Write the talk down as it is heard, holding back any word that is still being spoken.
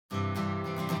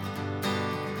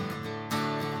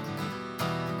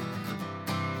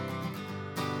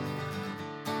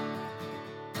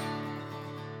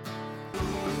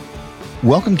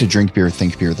Welcome to Drink Beer,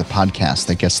 Think Beer, the podcast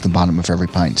that gets to the bottom of every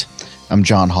pint. I'm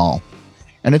John Hall,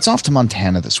 and it's off to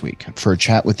Montana this week for a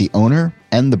chat with the owner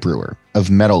and the brewer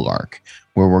of Meadowlark,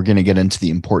 where we're going to get into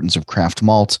the importance of craft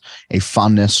malt, a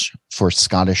fondness for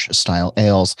Scottish-style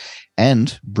ales,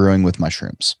 and brewing with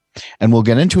mushrooms. And we'll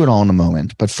get into it all in a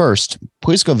moment, but first,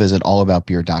 please go visit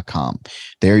allaboutbeer.com.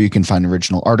 There you can find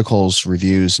original articles,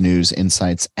 reviews, news,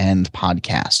 insights, and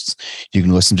podcasts. You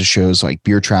can listen to shows like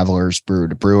Beer Travelers, Brewer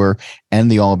to Brewer, and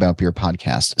the All About Beer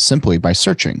podcast simply by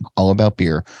searching All About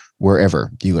Beer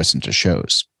wherever you listen to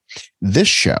shows. This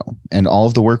show and all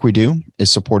of the work we do is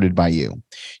supported by you.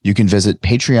 You can visit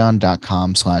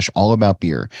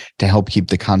patreon.com/allaboutbeer to help keep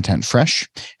the content fresh.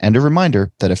 And a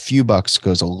reminder that a few bucks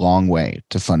goes a long way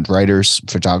to fund writers,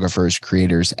 photographers,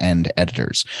 creators, and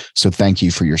editors. So thank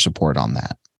you for your support on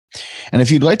that. And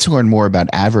if you'd like to learn more about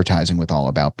advertising with All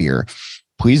About Beer,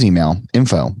 please email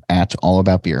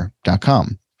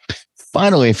info@allaboutbeer.com.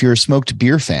 Finally, if you're a smoked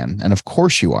beer fan, and of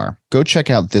course you are, go check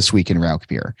out This Week in Rauch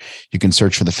Beer. You can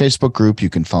search for the Facebook group. You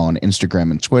can follow on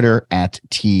Instagram and Twitter at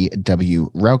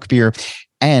TW Rauch Beer.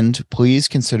 And please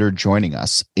consider joining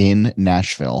us in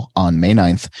Nashville on May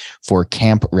 9th for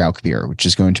Camp Rauch Beer, which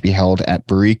is going to be held at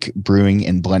Brewing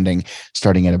and Blending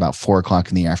starting at about 4 o'clock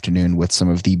in the afternoon with some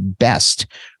of the best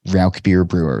Rauch Beer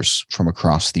brewers from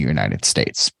across the United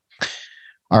States.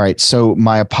 All right, so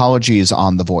my apologies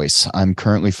on the voice. I'm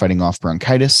currently fighting off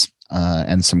bronchitis,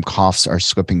 and some coughs are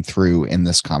slipping through in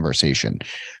this conversation.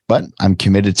 But I'm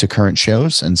committed to current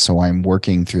shows, and so I'm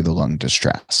working through the lung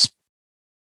distress.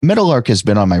 Meadowlark has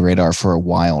been on my radar for a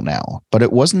while now, but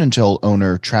it wasn't until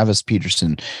owner Travis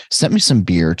Peterson sent me some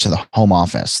beer to the home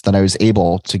office that I was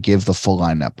able to give the full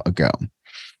lineup a go.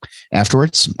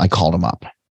 Afterwards, I called him up.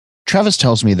 Travis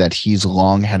tells me that he's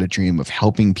long had a dream of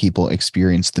helping people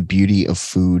experience the beauty of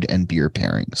food and beer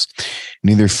pairings.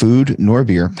 Neither food nor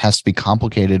beer has to be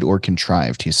complicated or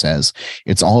contrived, he says.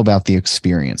 It's all about the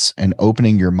experience and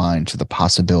opening your mind to the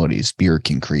possibilities beer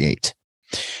can create.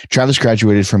 Travis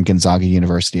graduated from Gonzaga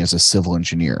University as a civil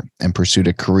engineer and pursued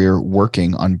a career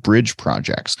working on bridge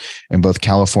projects in both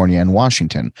California and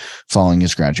Washington following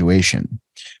his graduation.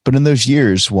 But in those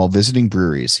years, while visiting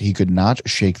breweries, he could not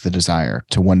shake the desire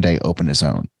to one day open his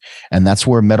own. And that's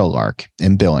where Meadowlark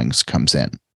in Billings comes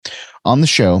in. On the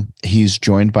show, he's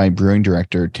joined by brewing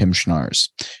director Tim Schnars.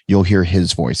 You'll hear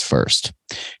his voice first.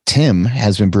 Tim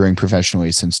has been brewing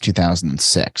professionally since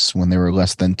 2006, when there were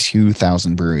less than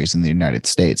 2,000 breweries in the United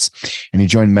States, and he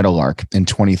joined Meadowlark in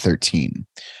 2013.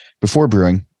 Before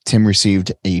brewing, Tim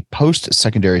received a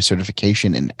post-secondary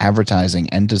certification in advertising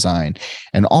and design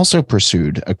and also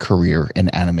pursued a career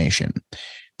in animation.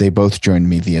 They both joined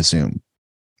me via Zoom.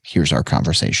 Here's our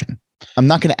conversation. I'm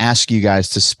not going to ask you guys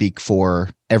to speak for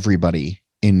everybody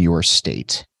in your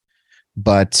state,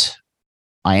 but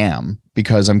I am,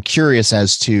 because I'm curious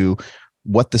as to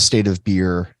what the state of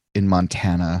beer in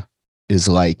Montana is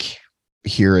like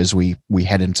here as we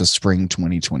head into spring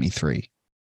 2023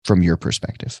 from your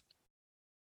perspective.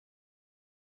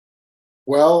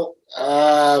 Well,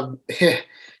 it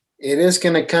is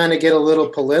going to kind of get a little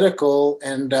political,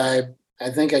 and I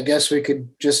guess we could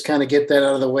just kind of get that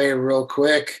out of the way real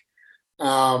quick.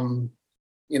 We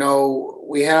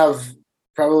have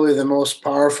probably the most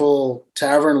powerful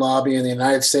tavern lobby in the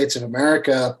United States of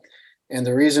America, and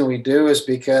the reason we do is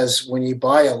because when you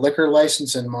buy a liquor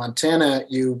license in Montana,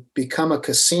 you become a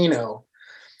casino.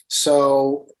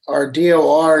 So our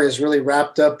DOR is really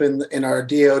wrapped up in our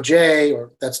DOJ,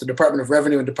 or that's the Department of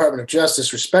Revenue and Department of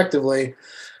Justice, respectively.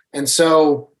 And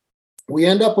so we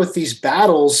end up with these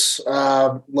battles,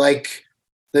 like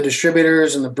the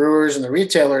distributors and the brewers and the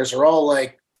retailers are all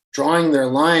like drawing their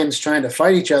lines, trying to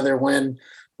fight each other, when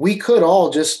we could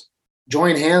all just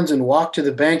join hands and walk to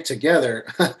the bank together.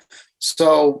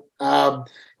 So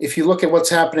if you look at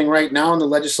what's happening right now in the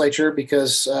legislature,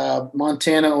 because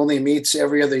Montana only meets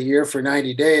every other year for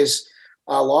 90 days,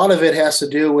 a lot of it has to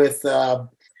do with the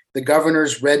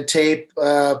governor's red tape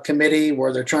committee,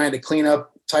 where they're trying to clean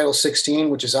up Title 16,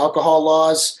 which is alcohol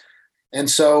laws. And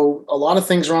so a lot of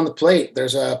things are on the plate.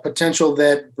 There's a potential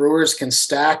that brewers can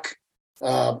stack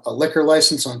a liquor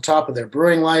license on top of their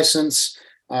brewing license.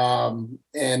 And,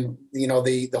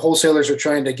 the wholesalers are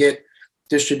trying to get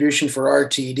distribution for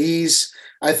RTDs.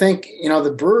 I think,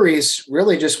 the breweries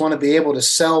really just want to be able to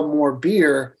sell more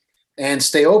beer and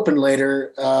stay open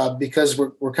later, because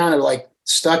we're kind of like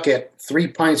stuck at 3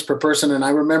 pints per person. And I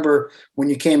remember when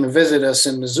you came and visited us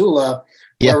in Missoula,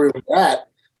 where we were at,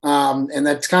 and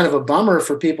that's kind of a bummer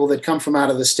for people that come from out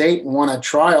of the state and want to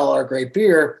try all our great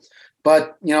beer.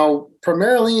 But,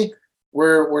 primarily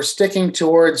we're sticking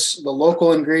towards the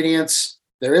local ingredients.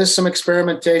 There is some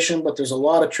experimentation, but there's a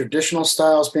lot of traditional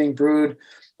styles being brewed.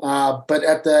 But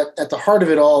at the heart of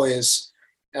it all is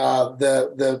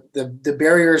the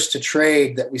barriers to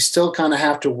trade that we still kind of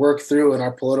have to work through in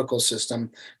our political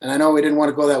system. And I know we didn't want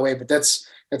to go that way, but that's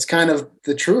kind of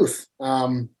the truth.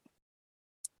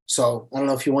 So I don't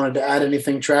know if you wanted to add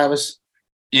anything, Travis.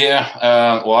 Yeah.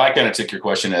 Well, I kind of took your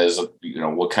question as,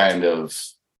 what kind of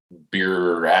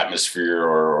beer atmosphere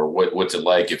or what's it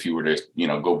like if you were to,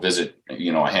 go visit,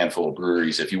 a handful of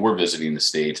breweries, if you were visiting the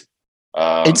state.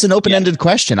 It's an open-ended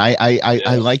question.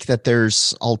 I like that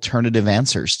there's alternative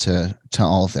answers to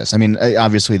all of this. I mean,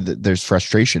 obviously there's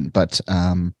frustration, but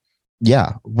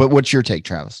yeah. What's your take,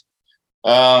 Travis?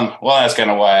 Well, that's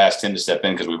kind of why I asked him to step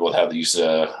in, because we both have these,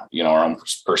 our own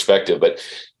perspective. But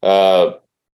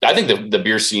I think the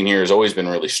beer scene here has always been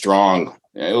really strong.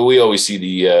 We always see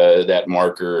the that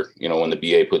marker, when the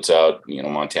BA puts out,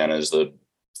 Montana is the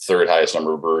third highest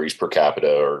number of breweries per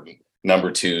capita, or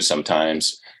number 2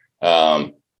 sometimes.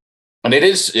 And it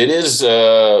is,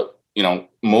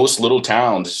 most little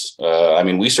towns. I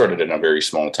mean, we started in a very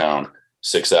small town,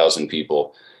 6,000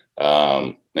 people.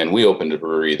 And we opened a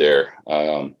brewery there.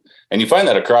 And you find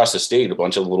that across the state, a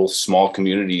bunch of little small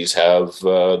communities have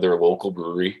their local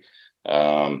brewery.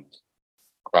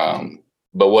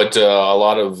 But what a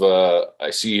lot of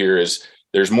I see here is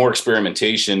there's more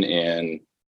experimentation in,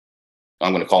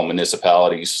 I'm going to call them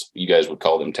municipalities. You guys would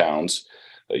call them towns.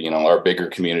 Our bigger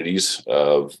communities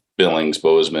of Billings,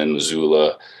 Bozeman,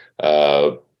 Missoula.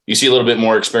 You see a little bit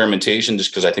more experimentation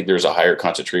just because I think there's a higher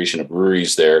concentration of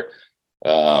breweries there.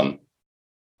 And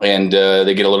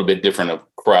they get a little bit different of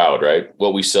crowd, right?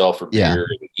 What we sell for beer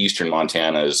in Eastern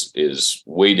Montana is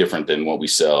way different than what we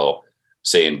sell,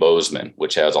 say, in Bozeman,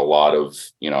 which has a lot of,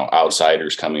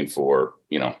 outsiders coming for,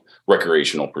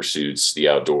 recreational pursuits, the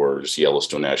outdoors,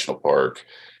 Yellowstone National Park,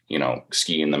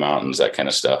 ski in the mountains, that kind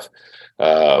of stuff.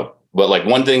 But like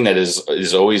one thing that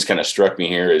is always kind of struck me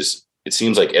here is it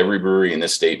seems like every brewery in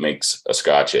this state makes a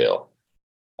Scotch ale,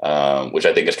 which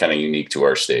I think is kind of unique to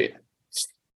our state.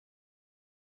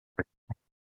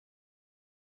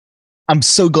 I'm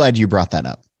so glad you brought that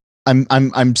up.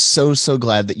 I'm so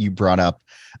glad that you brought up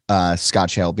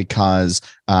Scotch ale, because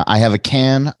I have a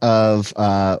can of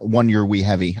 1 Year Wee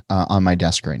Heavy on my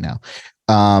desk right now.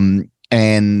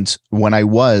 And when I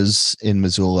was in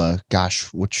Missoula,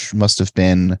 gosh, which must have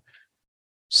been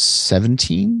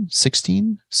 17,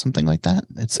 16, something like that.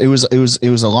 It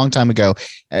was a long time ago.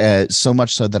 So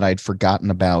much so that I'd forgotten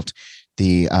about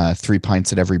the 3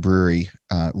 pints at every brewery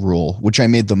rule, which I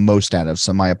made the most out of.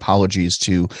 So my apologies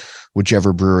to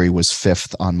whichever brewery was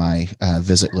 5th on my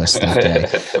visit list that day.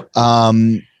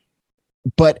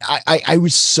 But I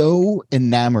was so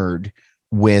enamored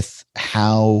with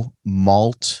how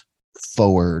malt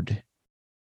forward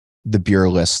the beer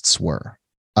lists were.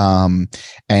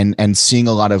 And seeing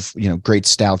a lot of, great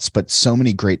stouts, but so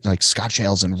many great like Scotch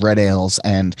ales and red ales.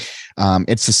 And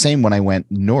it's the same when I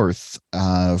went north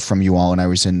from you all, and I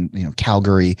was in,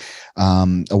 Calgary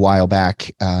a while back,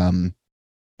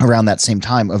 around that same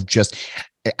time of just,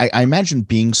 I imagine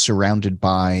being surrounded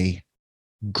by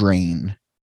grain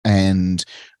and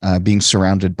being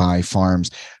surrounded by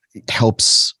farms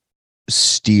helps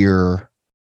steer,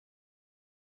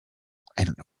 I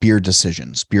don't know, beer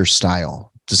decisions, beer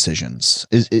style decisions.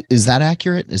 Is that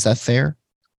accurate? Is that fair?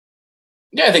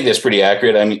 Yeah, I think that's pretty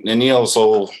accurate. I mean,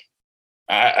 so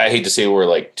I hate to say we're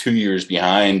like 2 years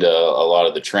behind a lot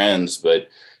of the trends, but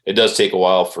it does take a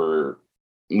while for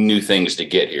new things to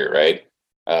get here, right?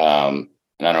 And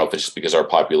I don't know if it's just because our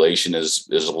population is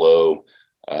low,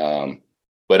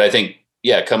 but I think,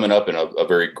 coming up in a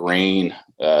very grain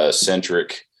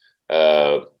centric,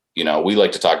 we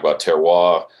like to talk about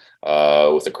terroir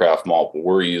with the craft malt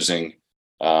we're using.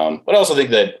 But I also think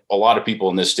that a lot of people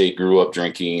in this state grew up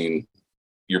drinking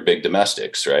your big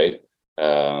domestics, right?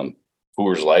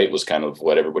 Coors Light was kind of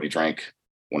what everybody drank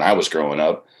when I was growing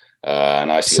up.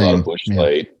 And I see a lot of Busch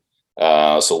Light.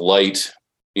 So light,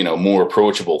 more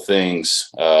approachable things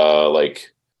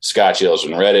like Scotch ales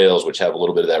and red ales, which have a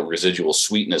little bit of that residual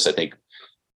sweetness. I think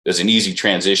there's an easy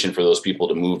transition for those people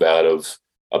to move out of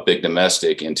a big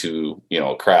domestic into,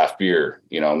 a craft beer,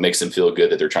 makes them feel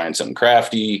good that they're trying something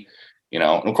crafty, and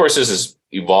of course this has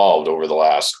evolved over the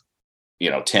last,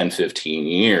 10, 15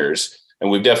 years. And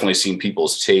we've definitely seen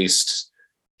people's tastes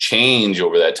change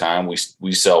over that time.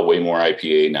 We sell way more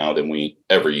IPA now than we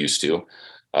ever used to.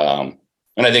 And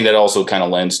I think that also kind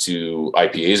of lends to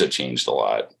IPAs have changed a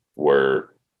lot, where,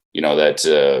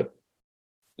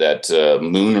 that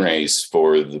moon race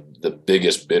for the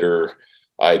biggest bitter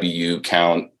IBU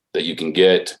count that you can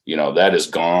get, that is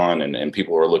gone. And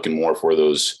people are looking more for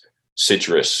those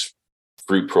citrus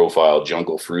fruit profile,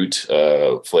 jungle fruit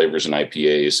flavors in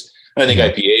IPAs. And I think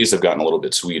IPAs have gotten a little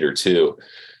bit sweeter too.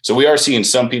 So we are seeing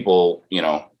some people,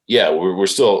 we're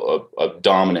still a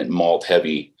dominant malt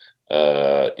heavy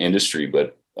industry,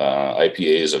 but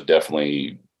IPAs have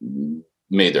definitely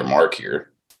made their mark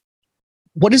here.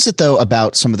 What is it though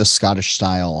about some of the Scottish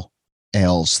style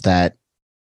ales that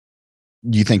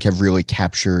you think have really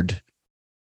captured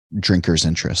drinkers'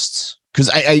 interests? Because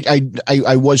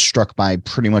I was struck by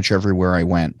pretty much everywhere I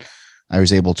went. I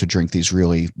was able to drink these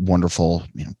really wonderful,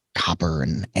 copper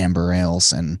and amber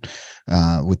ales, and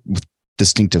with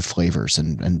distinctive flavors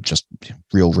and just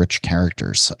real rich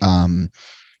characters. And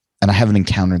I haven't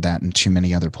encountered that in too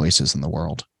many other places in the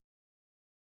world.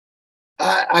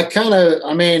 I've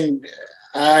been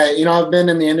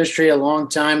in the industry a long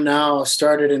time now. I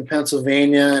started in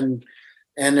Pennsylvania,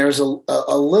 and there's a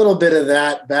little bit of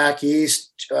that back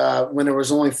east when there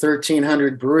was only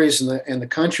 1,300 breweries in the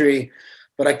country.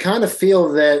 But I kind of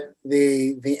feel that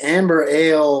the amber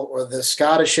ale or the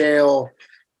Scottish ale,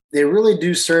 they really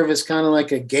do serve as kind of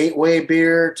like a gateway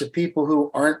beer to people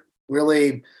who aren't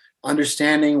really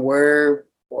understanding where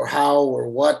or how or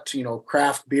what,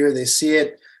 craft beer. They see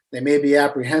it, they may be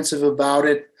apprehensive about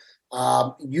it.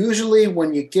 Usually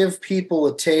when you give people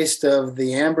a taste of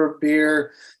the amber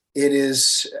beer, it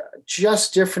is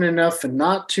just different enough and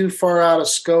not too far out of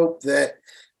scope that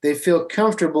they feel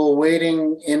comfortable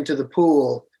wading into the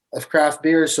pool of craft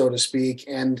beer, so to speak.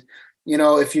 And,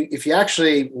 if you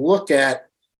actually look at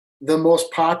the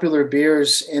most popular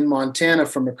beers in Montana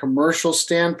from a commercial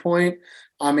standpoint,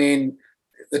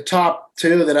 the top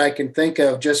two that I can think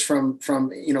of just from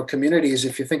communities,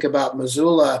 if you think about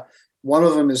Missoula, one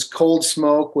of them is Cold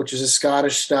Smoke, which is a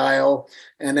Scottish style.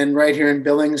 And then right here in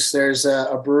Billings, there's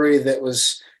a brewery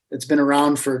that's been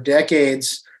around for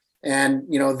decades. And,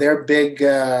 their big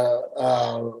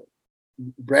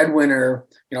breadwinner,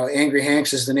 Angry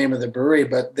Hanks is the name of the brewery,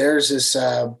 but there's this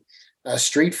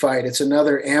Street Fight. It's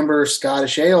another amber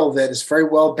Scottish ale that is very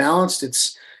well balanced.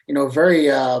 It's, very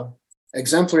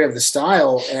exemplary of the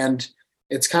style. And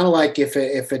it's kind of like if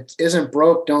it isn't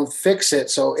broke, don't fix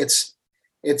it. So it's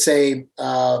a,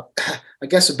 I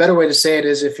guess a better way to say it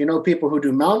is if people who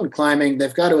do mountain climbing,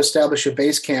 they've got to establish a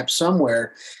base camp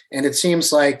somewhere. And it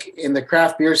seems like in the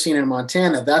craft beer scene in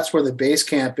Montana, that's where the base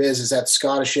camp is that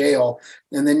Scottish ale.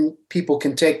 And then people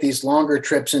can take these longer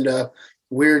trips into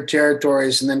weird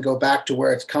territories and then go back to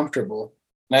where it's comfortable.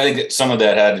 And I think that some of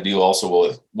that had to do also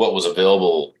with what was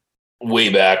available way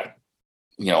back,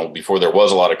 before there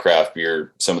was a lot of craft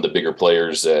beer. Some of the bigger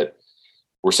players that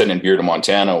were sending beer to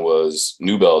Montana was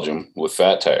New Belgium with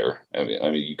Fat Tire. I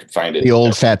mean, you could find it. The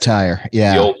old Fat Tire.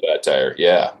 Yeah. The old Fat Tire.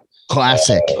 Yeah.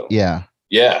 Classic. Yeah.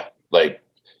 Yeah. Like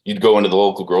you'd go into the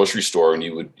local grocery store and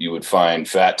you would find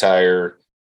Fat Tire,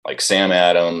 like Sam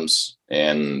Adams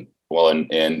and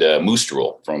Moose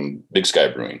Drool from Big Sky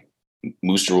Brewing.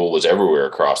 Moose Drool was everywhere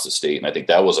across the state. And I think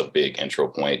that was a big intro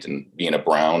point. And being a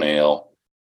brown ale,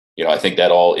 I think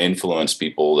that all influenced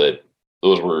people that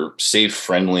those were safe,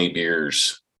 friendly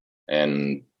beers,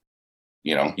 and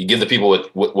you give the people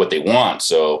what they want.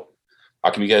 So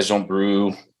how come you guys don't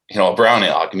brew, a brown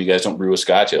ale? How come you guys don't brew a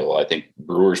Scotch ale? I think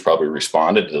brewers probably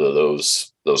responded to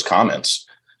those comments.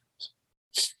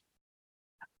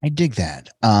 I dig that.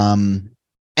 And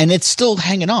it's still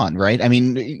hanging on, right? I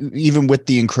mean, even with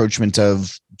the encroachment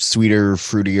of sweeter,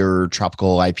 fruitier,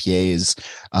 tropical IPAs,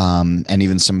 and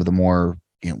even some of the more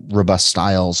robust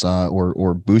styles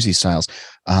or boozy styles,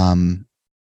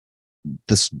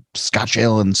 this Scotch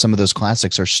ale and some of those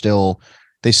classics they still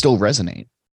resonate.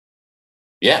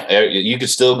 Yeah, you could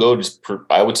still go to,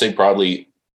 I would say probably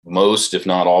most, if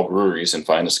not all breweries, and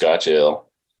find a Scotch ale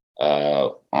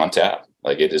on tap.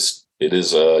 Like it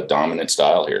is a dominant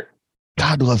style here.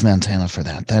 God love Montana for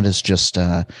that. That is just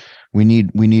we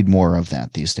need more of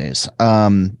that these days.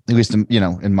 At least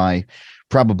in my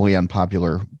probably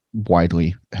unpopular,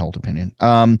 widely held opinion.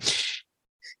 I'm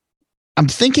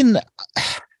thinking,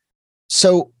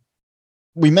 so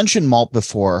we mentioned malt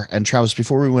before, and Travis,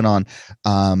 before we went on,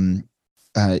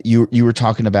 you were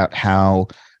talking about how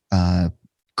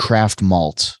craft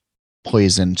malt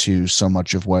plays into so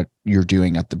much of what you're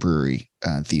doing at the brewery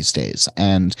these days.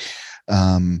 And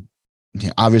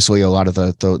obviously a lot of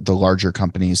the larger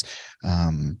companies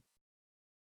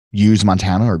use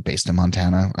Montana or based in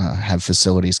Montana, have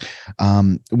facilities.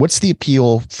 What's the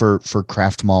appeal for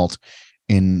craft malt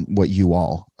in what you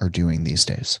all are doing these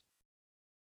days?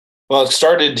 Well, it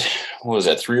started,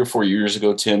 3 or 4 years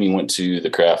ago, Tim? You went to the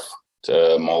Craft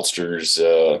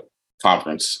Maltsters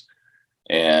conference,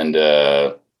 and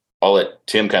I'll let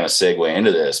Tim kind of segue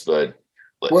into this, but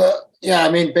Yeah,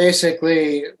 I mean,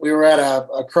 basically, we were at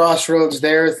a crossroads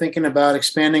there thinking about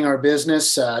expanding our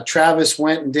business. Travis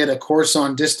went and did a course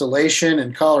on distillation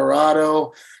in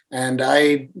Colorado. And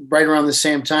I, right around the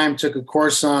same time, took a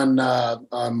course on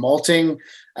malting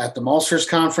at the Maltsters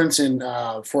Conference in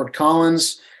Fort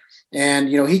Collins. And,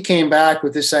 he came back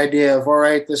with this idea of, all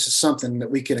right, this is something that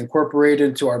we could incorporate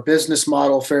into our business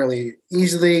model fairly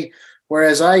easily.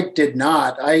 Whereas I did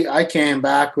not. I came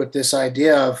back with this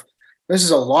idea of, this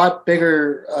is a lot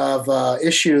bigger of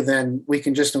issue than we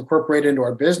can just incorporate into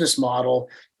our business model.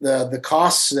 The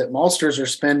costs that maltsters are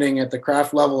spending at the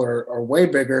craft level are way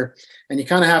bigger, and you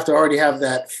kind of have to already have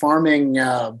that farming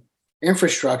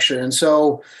infrastructure. And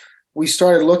so we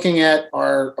started looking at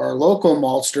our local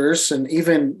maltsters, and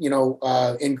even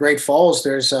in Great Falls,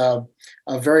 there's a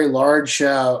very large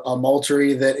a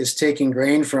maltery that is taking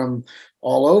grain from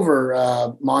all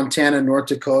over Montana, North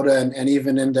Dakota, and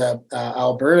even into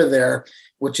Alberta there,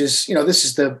 which is, this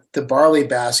is the barley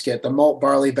basket, the malt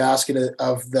barley basket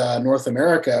of the North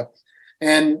America.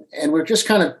 And we're just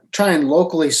kind of trying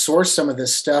locally source some of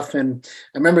this stuff. And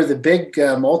I remember the big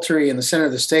maltery in the center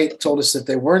of the state told us that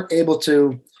they weren't able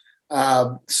to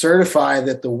certify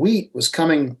that the wheat was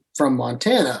coming from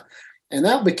Montana. And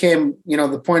that became,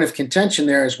 the point of contention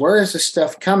there is, where is this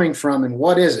stuff coming from and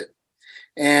what is it?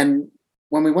 And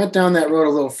when we went down that road a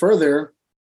little further,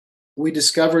 we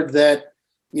discovered that,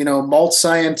 malt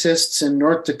scientists in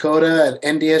North Dakota at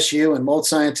NDSU and malt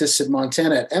scientists in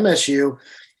Montana at MSU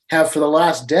have for the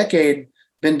last decade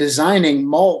been designing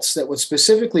malts that would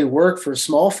specifically work for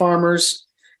small farmers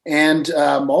and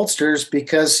maltsters,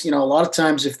 because, a lot of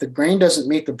times if the grain doesn't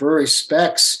meet the brewery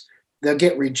specs, they'll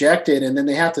get rejected, and then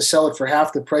they have to sell it for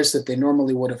half the price that they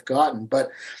normally would have gotten. But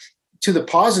to the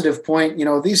positive point,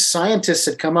 these scientists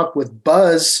had come up with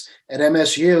Buzz at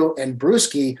MSU and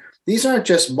Brewski. These aren't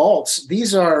just malts;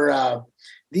 these are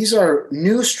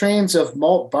new strains of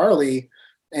malt barley.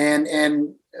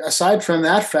 And aside from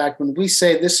that fact, when we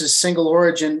say this is single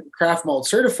origin craft malt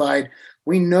certified,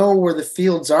 we know where the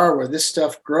fields are where this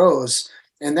stuff grows,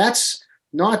 and that's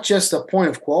not just a point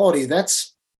of quality.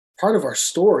 That's part of our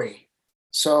story.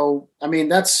 So, I mean,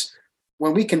 that's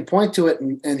when we can point to it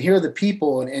and hear the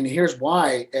people and here's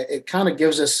why, it kind of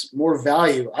gives us more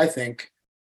value, I think.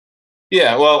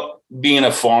 Yeah, well, being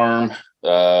a farm,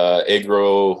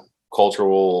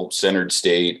 agro-cultural centered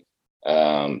state,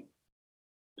 I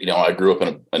grew up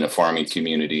in a farming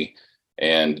community,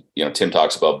 and Tim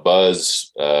talks about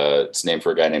Buzz. It's named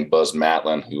for a guy named Buzz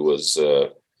Matlin, who was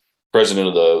president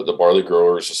of the Barley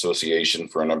Growers Association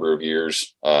for a number of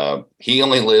years. He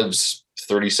only lives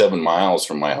 37 miles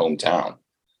from my hometown.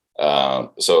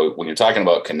 So when you're talking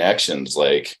about connections,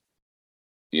 like,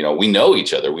 we know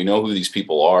each other. We know who these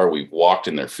people are. We've walked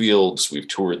in their fields. We've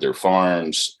toured their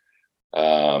farms,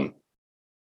 and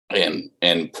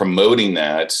promoting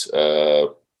that.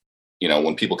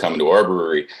 When people come into our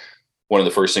brewery, one of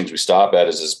the first things we stop at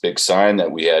is this big sign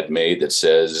that we had made that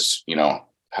says,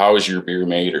 how is your beer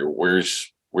made, or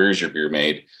where's your beer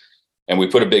made? And we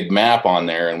put a big map on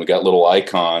there, and we got little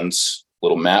icons,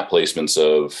 little map placements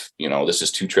of, this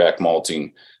is 2-track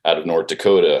malting out of North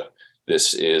Dakota.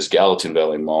 This is Gallatin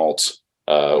Valley malt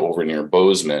over near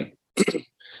Bozeman.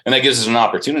 And that gives us an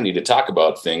opportunity to talk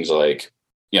about things like,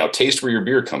 taste where your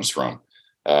beer comes from.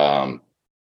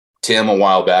 Tim a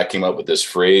while back came up with this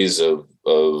phrase of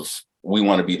we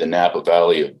want to be the Napa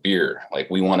Valley of beer.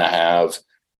 Like, we want to have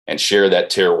and share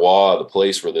that terroir, the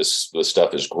place where this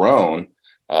stuff is grown,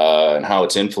 and how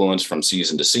it's influenced from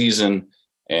season to season,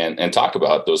 and talk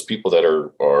about those people that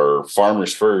are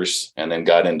farmers first and then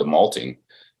got into malting.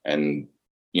 And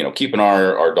keeping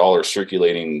our dollars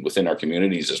circulating within our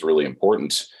communities is really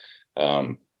important.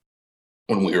 When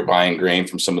we were buying grain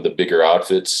from some of the bigger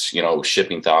outfits,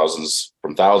 shipping thousands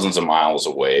of miles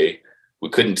away, we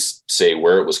couldn't say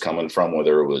where it was coming from,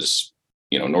 whether it was,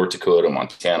 North Dakota,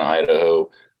 Montana, Idaho,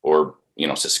 or,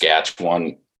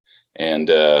 Saskatchewan. And,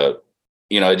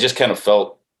 it just kind of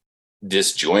felt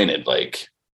disjointed. Like,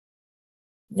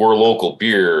 we're local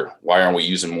beer. Why aren't we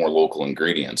using more local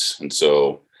ingredients? And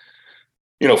so,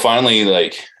 finally,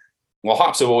 like, well,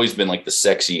 hops have always been like the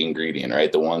sexy ingredient,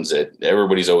 right? The ones that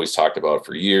everybody's always talked about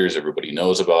for years. Everybody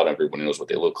knows about them. Everybody knows what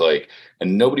they look like.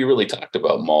 And nobody really talked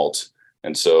about malt.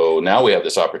 And so now we have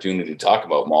this opportunity to talk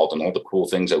about malt and all the cool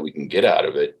things that we can get out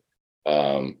of it,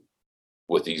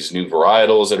 with these new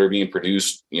varietals that are being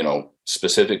produced,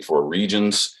 specific for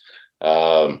regions.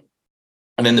 And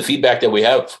then the feedback that we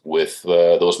have with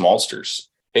those maltsters.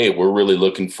 Hey, we're really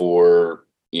looking for,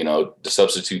 to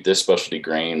substitute this specialty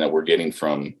grain that we're getting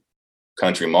from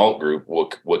Country Malt Group.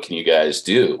 What can you guys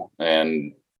do?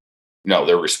 And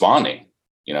they're responding.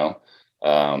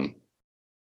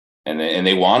 and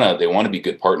they want to be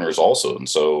good partners also. And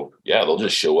so, yeah, they'll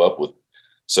just show up with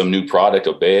some new product,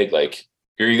 a bag, like,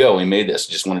 here you go. We made this.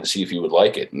 Just wanted to see if you would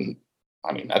like it. And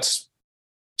I mean, that's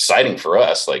exciting for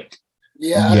us. Like,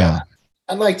 Yeah,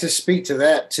 I'd like to speak to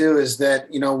that too. Is that,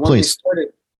 when Please.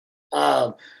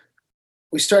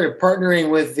 we started partnering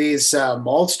with these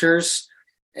maltsters,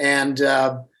 and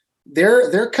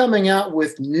they're coming out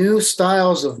with new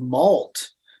styles of malt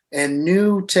and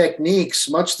new techniques,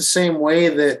 much the same way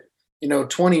that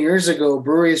 20 years ago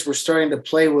breweries were starting to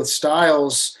play with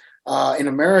styles in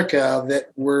America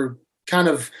that were kind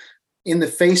of in the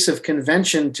face of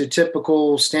convention to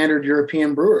typical standard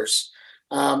European brewers.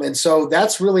 And so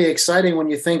that's really exciting when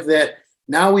you think that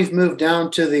now we've moved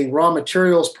down to the raw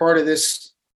materials part of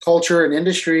this culture and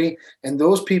industry, and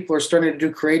those people are starting to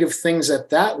do creative things at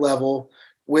that level,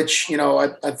 which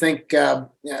I think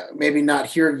maybe not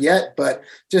here yet, but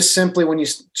just simply when you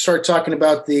start talking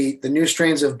about the new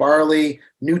strains of barley,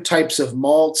 new types of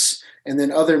malts, and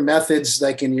then other methods,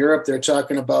 like in Europe, they're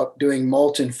talking about doing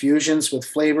malt infusions with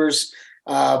flavors.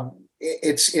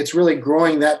 It's really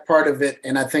growing that part of it,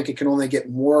 and I think it can only get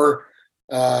more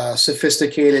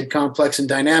sophisticated, complex, and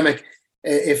dynamic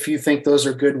if you think those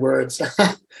are good words.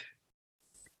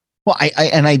 Well,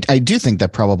 I do think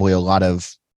that probably a lot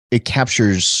of it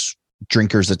captures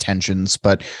drinkers' attentions,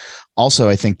 but also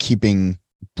I think keeping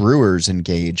brewers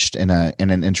engaged in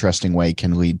an interesting way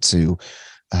can lead to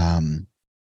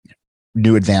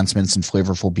new advancements in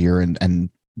flavorful beer and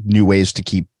new ways to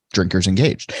keep drinkers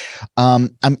engaged.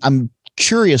 I'm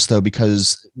curious though,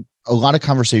 because a lot of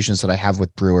conversations that I have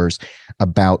with brewers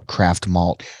about craft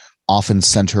malt often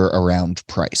center around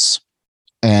price.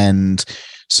 And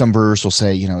some brewers will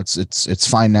say, it's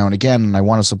fine now and again, and I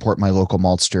want to support my local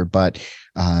maltster, but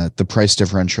the price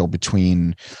differential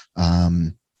between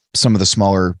some of the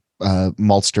smaller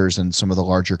maltsters and some of the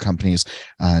larger companies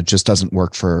just doesn't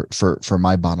work for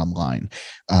my bottom line.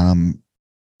 Can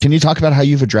you talk about how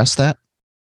you've addressed that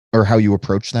or how you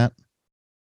approach that?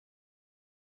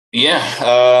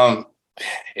 Yeah,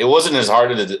 it wasn't as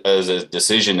hard as a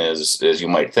decision as you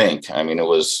might think. I mean, it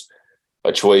was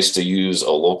a choice to use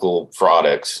a local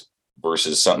product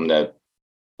versus something that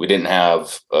we didn't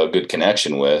have a good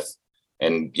connection with.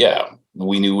 And yeah,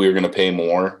 we knew we were going to pay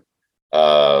more.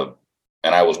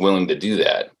 And I was willing to do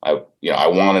that. I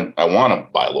want to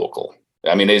buy local.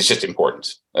 I mean, it's just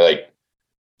important. Like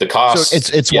the cost. So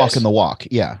it's yes. walking the walk.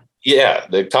 Yeah. Yeah.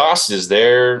 The cost is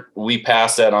there. We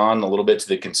pass that on a little bit to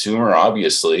the consumer,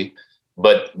 obviously,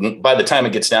 but by the time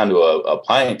it gets down to a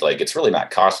pint, like it's really not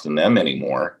costing them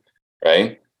anymore.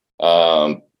 Right.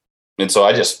 And so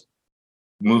I just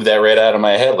moved that right out of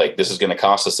my head. Like, this is going to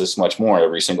cost us this much more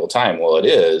every single time. Well, it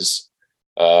is.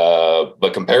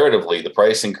 But comparatively, the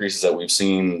price increases that we've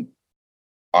seen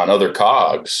on other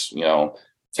COGS,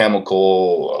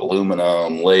 chemical,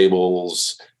 aluminum,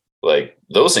 labels, like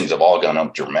those things have all gone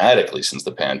up dramatically since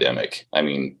the pandemic. I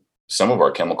mean, some of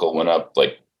our chemical went up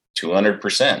like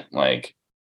 200%. Like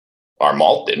our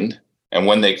malt didn't. And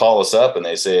when they call us up and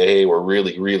they say, hey, we're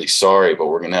really, really sorry, but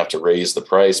we're going to have to raise the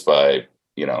price by,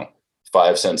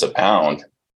 5 cents a pound,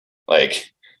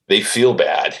 like they feel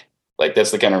bad. Like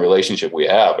that's the kind of relationship we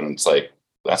have. And it's like,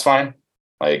 that's fine.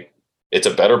 Like it's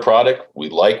a better product. We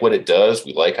like what it does.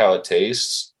 We like how it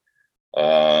tastes.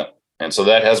 And so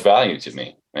that has value to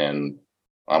me. And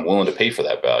I'm willing to pay for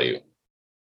that value.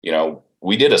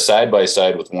 We did a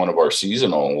side-by-side with one of our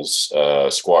seasonals,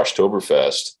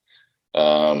 Squashtoberfest,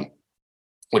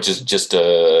 which is just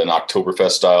an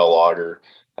Oktoberfest style lager.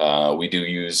 We do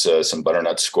use some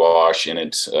butternut squash in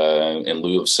it in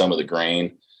lieu of some of the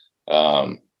grain.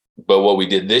 But what we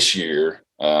did this year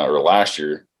or last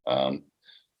year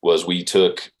was we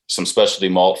took some specialty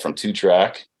malt from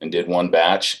 2-Track and did one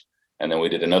batch. And then we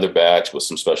did another batch with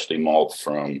some specialty malt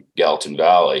from Gallatin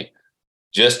Valley,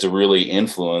 just to really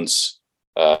influence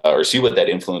or see what that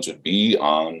influence would be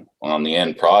on the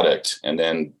end product. And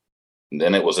then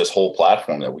it was this whole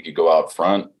platform that we could go out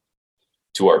front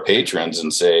to our patrons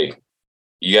and say,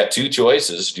 you got 2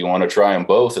 choices. Do you want to try them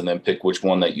both and then pick which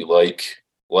one that you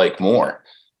like more?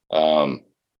 And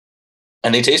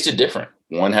they tasted different.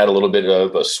 One had a little bit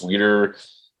of a sweeter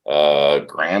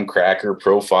graham cracker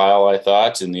profile, I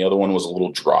thought, and the other one was a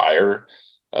little drier.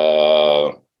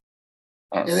 And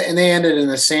they ended in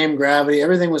the same gravity.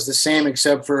 Everything was the same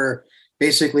except for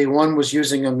basically one was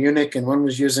using a Munich and one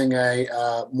was using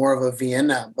a more of a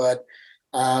Vienna. But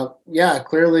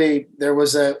clearly there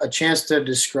was a chance to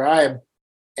describe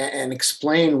and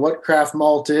explain what craft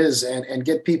malt is and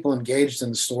get people engaged in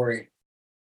the story.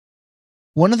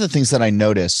 One of the things that I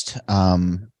noticed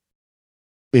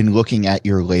in looking at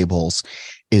your labels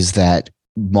is that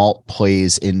malt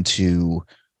plays into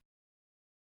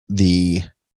the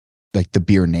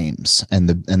beer names and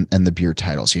the beer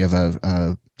titles. You have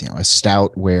a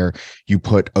stout where you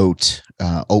put oat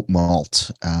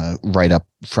malt right up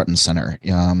front and center.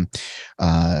 On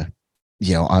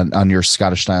your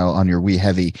Scottish style, on your wee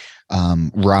heavy,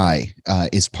 rye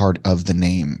is part of the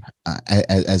name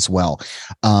as well.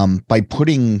 By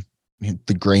putting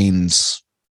the grains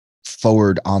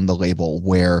forward on the label,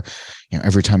 where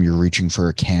every time you're reaching for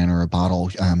a can or a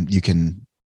bottle, you can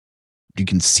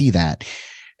see that.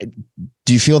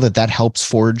 Do you feel that helps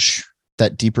forge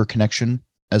that deeper connection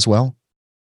as well?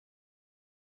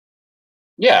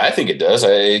 Yeah, I think it does.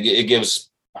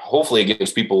 Hopefully it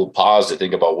gives people pause to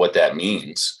think about what that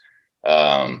means.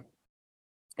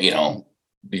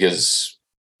 Because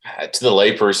to the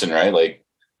layperson, right? Like,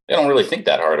 they don't really think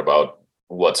that hard about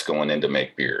what's going in to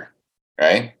make beer,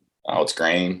 right? Oh, it's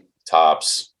grain,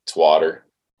 tops, it's water.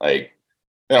 Like,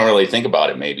 they don't really think about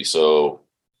it maybe. So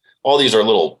all these are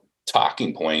little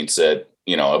talking points that,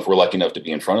 if we're lucky enough to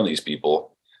be in front of these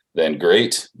people, then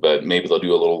great. But maybe they'll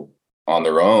do a little on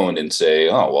their own and say,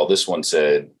 oh, well, this one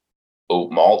said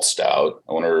oat malt stout.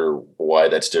 I wonder why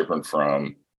that's different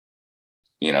from,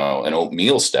 an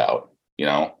oatmeal stout.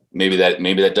 Maybe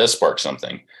that does spark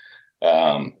something.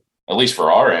 At least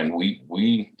for our end,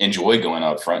 we enjoy going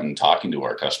out front and talking to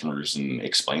our customers and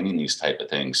explaining these type of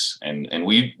things. And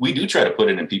we do try to put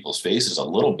it in people's faces a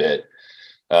little bit.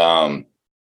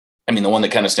 The one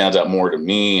that kind of stands out more to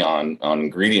me on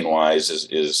ingredient wise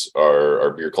is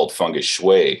our beer called Fungus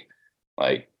Shui.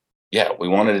 Like, yeah, we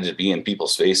wanted it to be in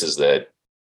people's faces that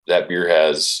beer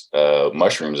has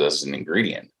mushrooms as an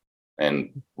ingredient.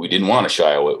 And we didn't want to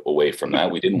shy away from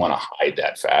that. We didn't want to hide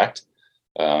that fact.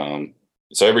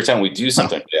 So every time we do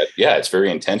something like that, yeah, it's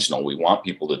very intentional. We want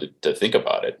people to think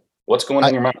about it. What's going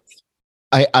in your mouth?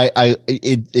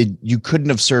 You couldn't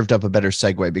have served up a better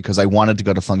segue, because I wanted to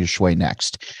go to Fungus Shui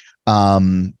next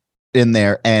in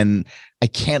there. And I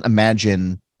can't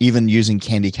imagine even using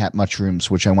candy cap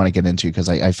mushrooms, which I want to get into because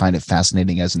I find it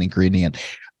fascinating as an ingredient.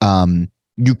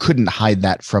 You couldn't hide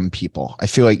that from people. I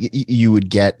feel like you would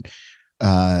get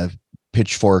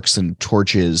pitchforks and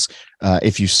torches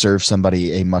if you serve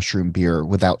somebody a mushroom beer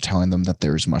without telling them that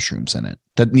there's mushrooms in it.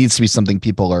 That needs to be something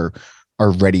people are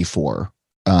ready for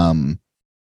when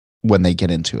they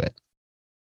get into it.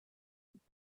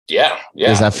 Yeah.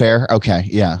 Is that fair? Okay.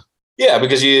 Yeah. Yeah,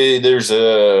 because there's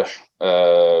a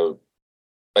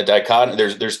dichotomy.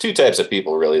 There's two types of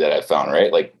people really that I've found,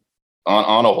 right? Like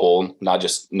on a whole, not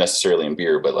just necessarily in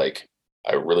beer, but like,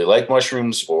 I really like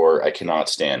mushrooms or I cannot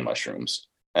stand mushrooms.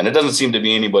 And it doesn't seem to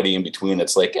be anybody in between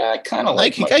that's like, I kind of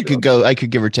like mushrooms. I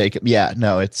could give or take it. Yeah,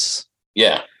 no,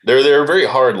 yeah, they're very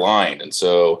hard lined. And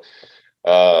so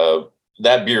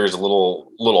that beer is a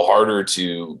little harder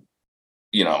to,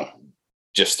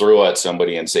 just throw at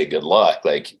somebody and say good luck.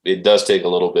 Like, it does take a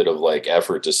little bit of like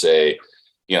effort to say,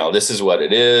 this is what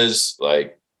it is.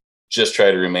 Like, just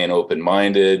try to remain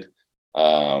open-minded.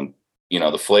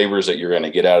 The flavors that you're going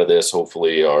to get out of this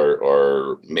hopefully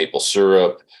are maple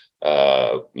syrup.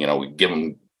 We give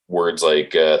them words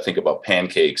like think about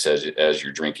pancakes as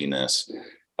you're drinking this.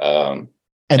 And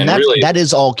that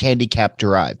is all candy cap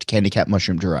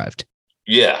mushroom derived.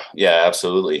 Yeah,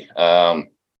 absolutely.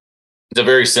 It's a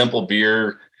very simple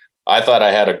beer. I thought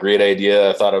I had a great idea.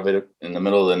 I thought of it in the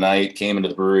middle of the night, came into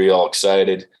the brewery all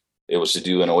excited. It was to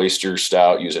do an oyster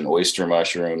stout using oyster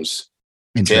mushrooms.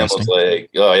 Tim was like,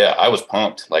 oh yeah, I was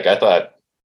pumped. Like, I thought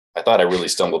I really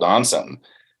stumbled on something.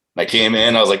 And I came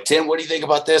in, I was like, Tim, what do you think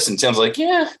about this? And Tim's like,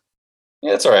 yeah,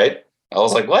 it's all right. I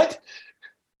was like, what?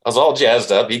 I was all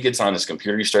jazzed up. He gets on his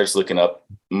computer. He starts looking up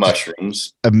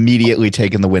mushrooms. Immediately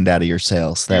taking the wind out of your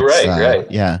sails. That's right.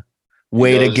 Yeah.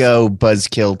 Way to go,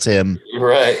 Buzzkill Tim.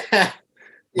 Right.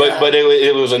 But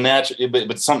it was a natural,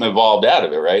 but something evolved out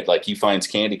of it, right? Like, he finds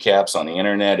candy caps on the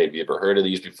internet. Have you ever heard of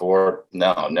these before?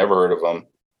 No, never heard of them.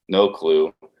 No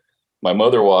clue. My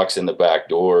mother walks in the back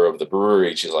door of the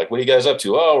brewery. She's like, what are you guys up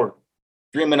to? Oh, we're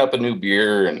dreaming up a new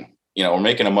beer and, we're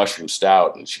making a mushroom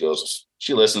stout. And she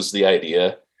listens to the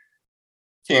idea.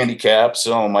 Candy caps,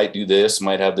 might do this,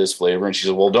 might have this flavor. And she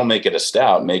said, well, don't make it a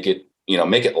stout. Make it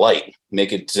light.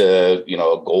 Make it, a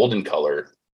golden color.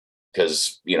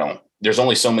 Because, there's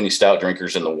only so many stout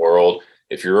drinkers in the world.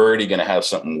 If you're already going to have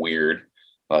something weird,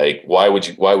 like, why would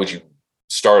you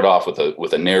start off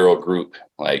with a narrow group?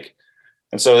 Like,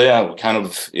 and so, yeah, we kind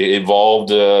of evolved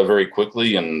very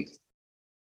quickly. And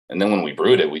then when we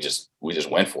brewed it, we just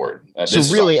went for it. So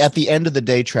really, at the end of the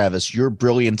day, Travis, your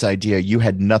brilliant idea, you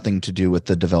had nothing to do with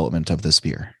the development of this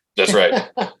beer. That's right.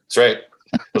 That's right.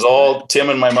 was all Tim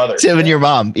and my mother. Tim and your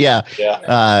mom. Yeah.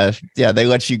 Yeah. Yeah. They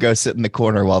let you go sit in the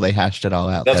corner while they hashed it all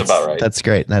out. That's about right. That's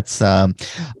great. That's,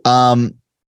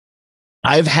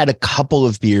 I've had a couple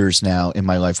of beers now in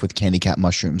my life with candy cat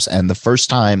mushrooms. And the first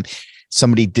time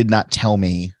somebody did not tell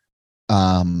me,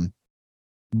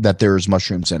 that there's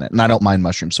mushrooms in it, and I don't mind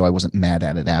mushrooms, so I wasn't mad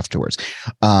at it afterwards.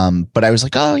 But I was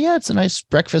like, oh yeah, it's a nice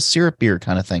breakfast syrup beer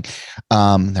kind of thing.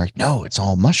 They're like, no, it's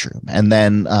all mushroom. And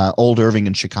then Old Irving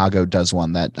in Chicago does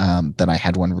one that I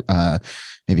had one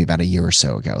maybe about a year or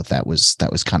so ago. That was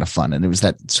kind of fun, and it was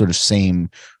that sort of same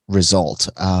result.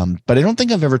 But I don't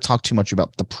think I've ever talked too much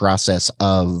about the process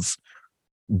of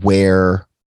where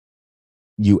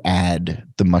you add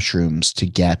the mushrooms to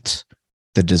get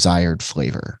the desired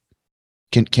flavor.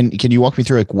 Can you walk me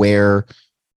through like where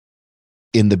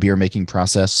in the beer making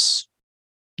process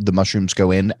the mushrooms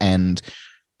go in and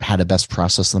how to best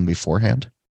process them beforehand?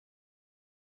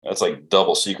 That's like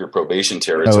double secret probation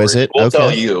territory. Oh, is it? We'll okay.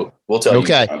 tell you. We'll tell you.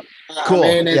 Okay. Cool. I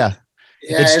mean, yeah.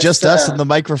 It's just us and the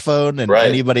microphone and right.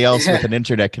 anybody else with an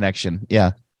internet connection.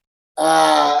 Yeah.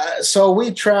 So we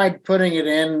tried putting it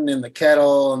in the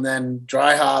kettle and then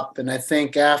dry hop. And I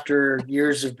think after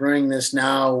years of brewing this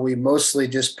now, we mostly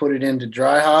just put it into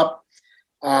dry hop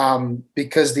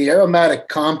because the aromatic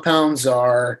compounds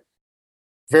are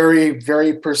very,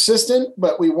 very persistent,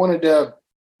 but we wanted to,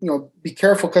 be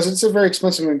careful because it's a very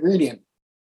expensive ingredient.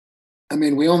 I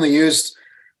mean, we only used,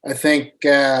 I think,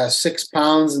 6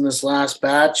 pounds in this last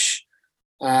batch.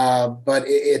 But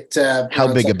it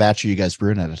how big a batch are you guys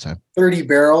brewing at a time? 30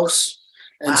 barrels.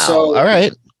 And wow. So, all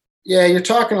right. Yeah, you're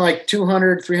talking like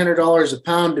 $200, $300 a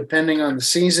pound, depending on the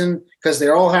season, because they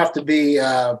all have to be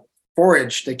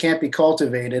foraged. They can't be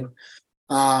cultivated.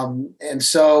 And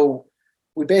so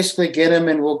we basically get them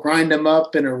and we'll grind them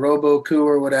up in a Robo-Coup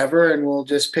or whatever, and we'll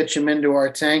just pitch them into our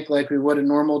tank like we would a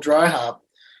normal dry hop.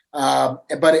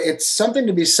 But it's something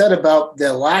to be said about the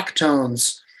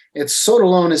lactones. It's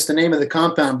sotalone is the name of the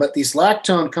compound, but these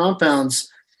lactone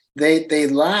compounds, they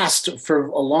last for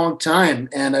a long time.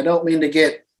 And I don't mean to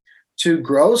get too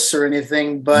gross or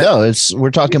anything, but no,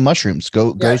 we're talking mushrooms.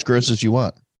 Go as gross as you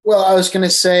want. Well, I was going to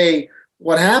say,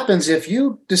 what happens if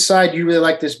you decide you really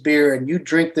like this beer and you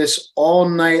drink this all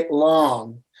night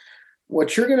long?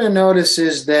 What you're going to notice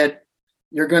is that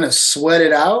you're going to sweat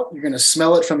it out. You're going to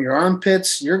smell it from your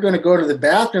armpits. You're going to go to the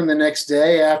bathroom the next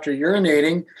day after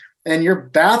urinating, and your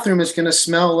bathroom is going to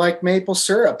smell like maple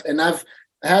syrup. And I've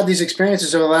had these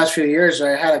experiences over the last few years.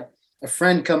 I had a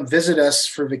friend come visit us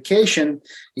for vacation.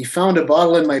 He found a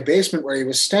bottle in my basement where he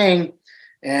was staying.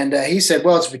 And he said,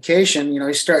 well, it's vacation.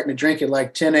 He's starting to drink at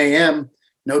like 10 a.m.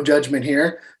 No judgment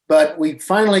here. But we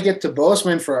finally get to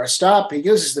Bozeman for our stop. He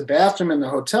uses the bathroom in the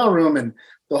hotel room, and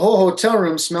the whole hotel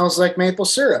room smells like maple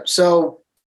syrup. So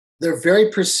they're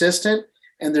very persistent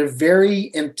and they're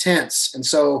very intense. And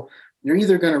so you're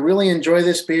either going to really enjoy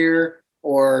this beer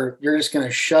or you're just going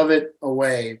to shove it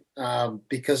away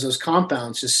because those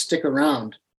compounds just stick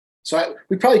around. So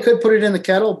we probably could put it in the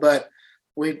kettle, but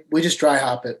we just dry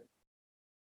hop it.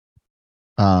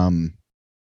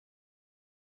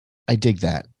 I dig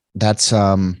that. That's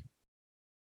and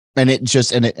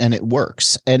it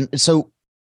works. And so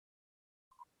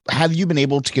have you been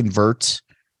able to convert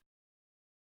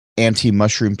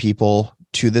anti-mushroom people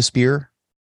to this beer?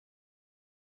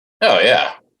 Oh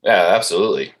yeah,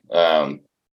 absolutely. And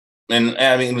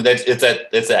I mean,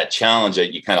 it's that challenge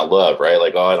that you kind of love, right?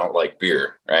 Like, oh, I don't like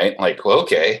beer, right? Like, well,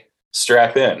 okay,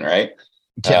 strap in, right?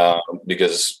 Yeah.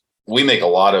 Because we make a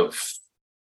lot of,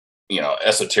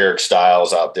 esoteric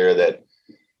styles out there that,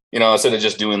 instead of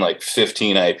just doing like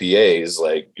 15 IPAs,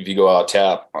 like if you go out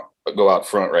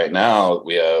front right now,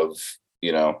 we have,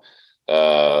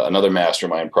 another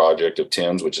mastermind project of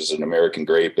Tim's, which is an American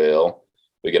grape ale.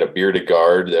 We get a beer de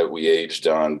garde that we aged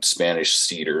on Spanish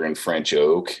cedar and French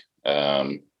oak. We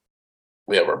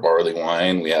have our barley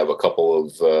wine. We have a couple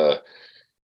of,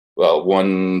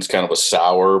 one's kind of a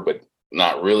sour, but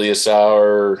not really a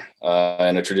sour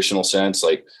in a traditional sense.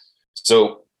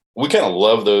 So we kind of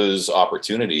love those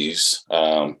opportunities.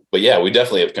 But yeah, we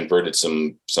definitely have converted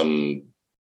some, I'm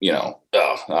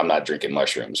not drinking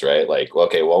mushrooms, right? Like,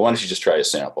 okay, well, why don't you just try a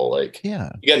sample? Like, yeah,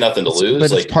 you got nothing to lose.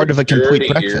 But it's part of a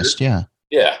complete breakfast. Yeah.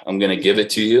 Yeah. I'm going to give it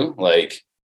to you. Like,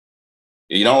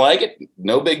 you don't like it?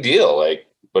 No big deal. Like,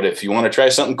 but if you want to try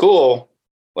something cool,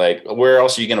 like, where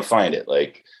else are you going to find it?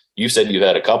 Like, you said you've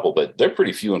had a couple, but they're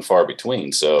pretty few and far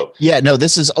between. So yeah, no,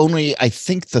 this is only, I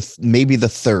think maybe the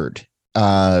third,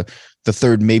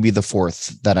 maybe the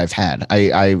fourth that I've had.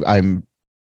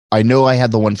 I know I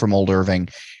had the one from Old Irving,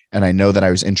 and I know that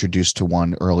I was introduced to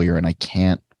one earlier, and I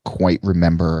can't quite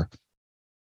remember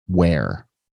where.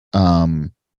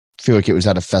 feel like it was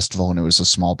at a festival and it was a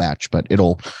small batch, but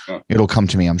it'll come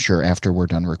to me, I'm sure, after we're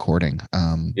done recording.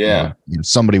 Yeah.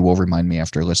 Somebody will remind me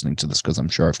after listening to this, because I'm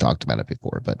sure I've talked about it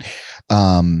before. But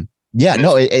yeah,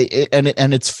 no,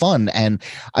 and it's fun, and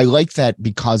I like that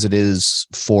because it is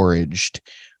foraged.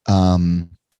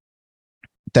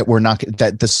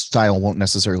 That this style won't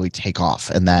necessarily take off,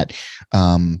 and that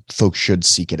folks should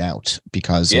seek it out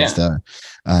because of the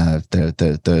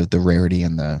rarity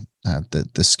and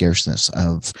the scarceness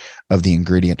of the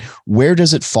ingredient. Where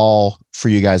does it fall for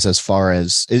you guys as far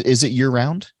as is it year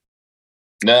round?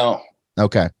 No.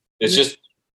 Okay. It's just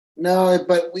no,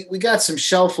 but we got some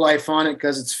shelf life on it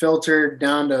because it's filtered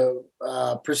down to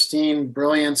pristine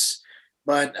brilliance.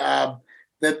 But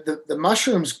the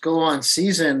mushrooms go on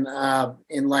season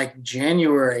in like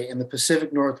January in the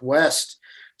Pacific Northwest.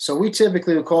 So we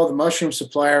typically would call the mushroom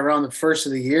supplier around the first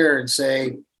of the year and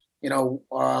say,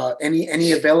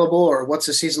 any available, or what's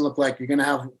the season look like? You're going to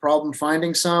have a problem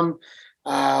finding some.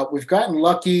 We've gotten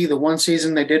lucky. The one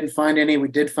season they didn't find any. We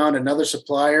did find another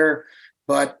supplier,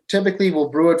 but typically we'll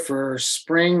brew it for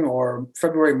spring or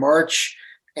February, March.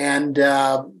 And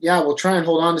we'll try and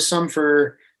hold on to some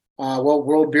for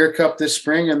World Beer Cup this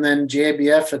spring and then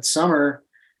GABF at summer.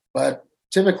 But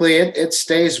typically it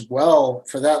stays well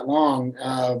for that long.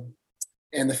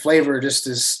 And the flavor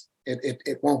just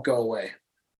it won't go away.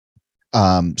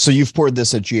 So you've poured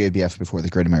this at GABF before, the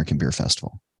Great American Beer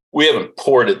Festival? We haven't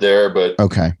poured it there, but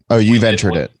okay. Oh, you've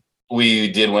entered it.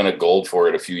 We did win a gold for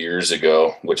it a few years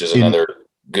ago, which is another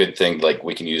good thing like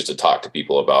we can use to talk to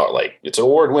people about, like, it's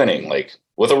award winning, like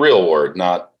with a real award,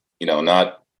 not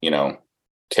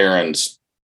Karen's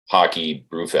hockey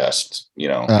brewfest,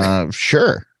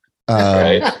 Sure.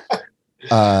 Right.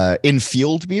 In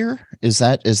field beer, is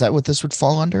that what this would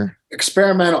fall under?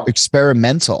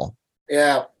 Experimental.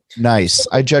 Yeah. Nice.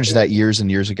 I judged that years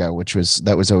and years ago,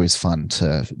 that was always fun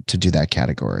to do that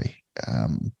category.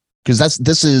 Because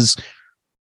this is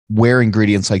where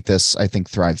ingredients like this, I think,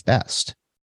 thrive best.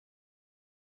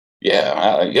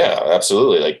 Yeah,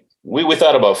 absolutely. Like we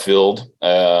thought about filled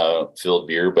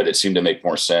beer, but it seemed to make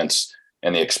more sense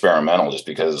in the experimental, just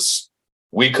because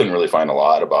we couldn't really find a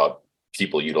lot about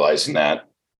people utilizing that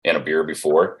in a beer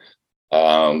before.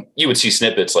 You would see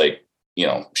snippets like,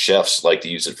 chefs like to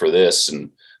use it for this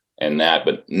and that,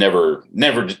 but never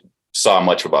saw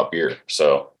much about beer.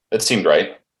 So it seemed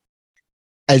right.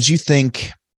 As you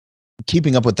think,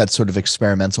 keeping up with that sort of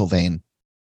experimental vein,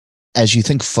 as you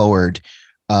think forward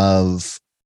of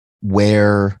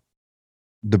where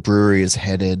the brewery is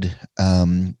headed,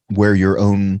 where your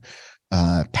own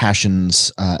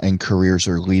passions and careers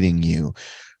are leading you,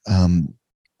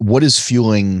 what is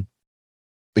fueling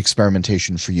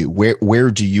experimentation for you? Where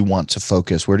do you want to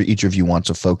focus? Where do each of you want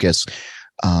to focus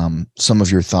some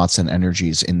of your thoughts and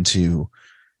energies into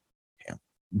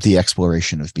the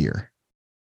exploration of beer?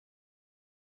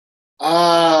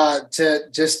 To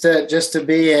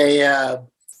be a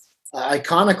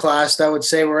iconoclast, I would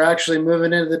say we're actually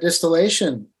moving into the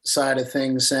distillation side of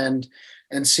things and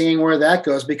seeing where that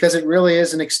goes, because it really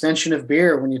is an extension of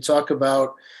beer when you talk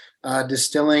about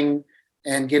distilling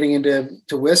and getting into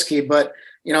whiskey. But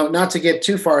not to get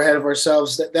too far ahead of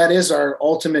ourselves, that is our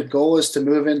ultimate goal, is to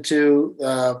move into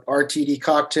RTD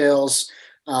cocktails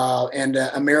and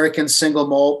American single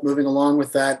malt, moving along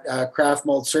with that craft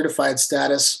malt certified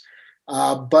status.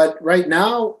 But right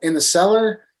now in the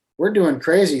cellar, we're doing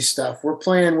crazy stuff. We're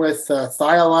playing with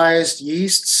thiolized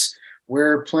yeasts.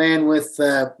 We're playing with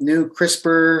new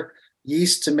CRISPR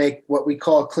yeast to make what we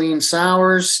call clean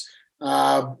sours.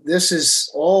 This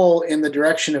is all in the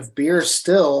direction of beer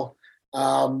still.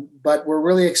 But we're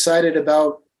really excited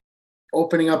about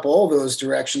opening up all those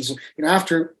directions.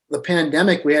 After the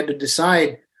pandemic, we had to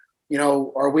decide,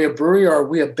 are we a brewery or are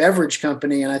we a beverage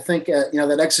company? And I think,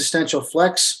 that existential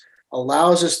flex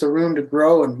allows us the room to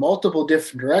grow in multiple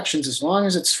different directions, as long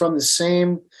as it's from the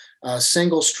same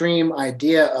single stream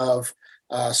idea of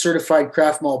certified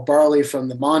craft malt barley from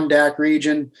the Mondac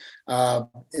region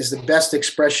is the best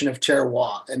expression of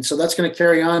terroir. And so that's going to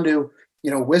carry on to,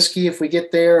 whiskey if we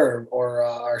get there, or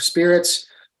our spirits.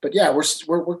 But yeah,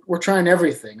 we're trying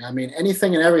everything. I mean,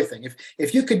 anything and everything.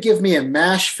 If you could give me a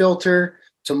mash filter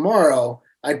tomorrow,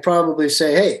 I'd probably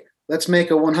say, hey, let's make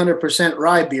a 100%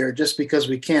 rye beer just because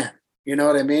we can. You know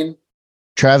what I mean?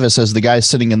 Travis, as the guy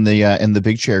sitting in the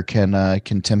big chair,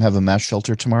 can Tim have a mash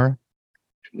filter tomorrow?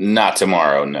 Not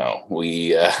tomorrow. No,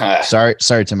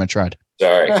 sorry, Tim. I tried.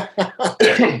 Sorry.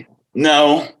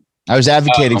 No. I was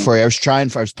advocating for you. I was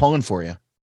pulling for you.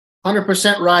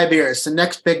 100% rye beer. It's the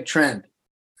next big trend.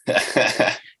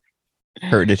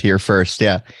 Heard it here first.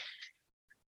 Yeah.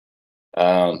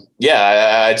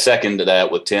 Yeah, I'd second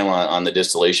that with Tim on the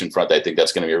distillation front. I think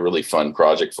that's going to be a really fun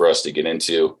project for us to get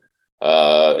into,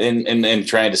 and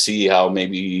trying to see how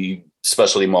maybe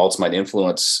specialty malts might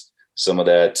influence some of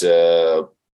that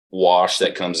wash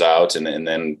that comes out, and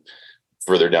then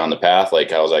further down the path,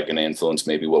 like how's that going to influence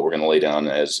maybe what we're going to lay down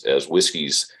as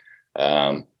whiskeys.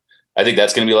 I think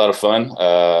that's going to be a lot of fun.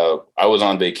 I was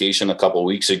on vacation a couple of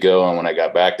weeks ago, and when I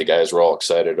got back, the guys were all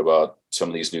excited about some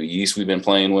of these new yeasts we've been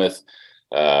playing with.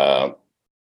 We're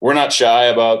not shy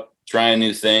about trying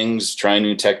new things, trying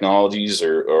new technologies,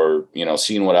 or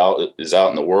seeing what is out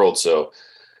in the world. So,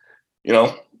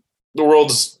 the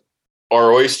world's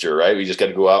our oyster, right? We just got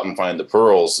to go out and find the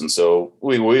pearls, and so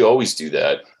we always do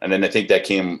that. And then I think that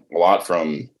came a lot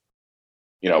from,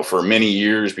 for many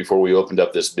years before we opened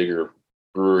up this bigger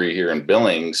brewery here in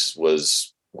Billings,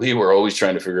 was we were always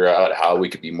trying to figure out how we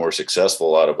could be more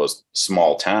successful out of a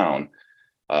small town.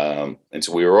 And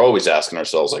so we were always asking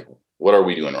ourselves, like, what are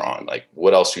we doing wrong? Like,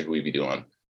 what else should we be doing?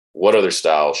 What other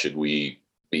style should we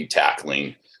be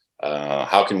tackling?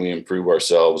 How can we improve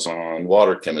ourselves on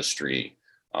water chemistry,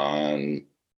 on,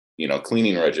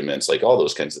 cleaning regimens, like all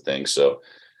those kinds of things. So,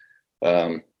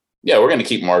 we're going to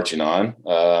keep marching on.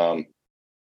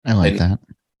 I like that.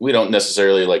 We don't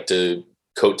necessarily like to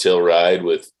coattail ride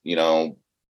with,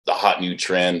 the hot new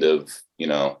trend of,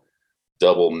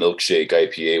 double milkshake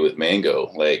IPA with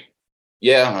mango. Like,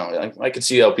 I could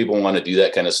see how people want to do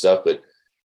that kind of stuff, but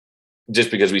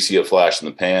just because we see a flash in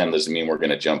the pan doesn't mean we're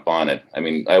going to jump on it. I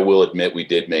mean, I will admit we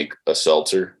did make a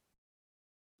seltzer.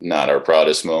 Not our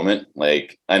proudest moment.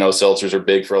 Like, I know seltzers are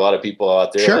big for a lot of people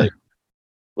out there. Sure.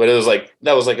 But it was like,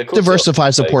 that was like a cool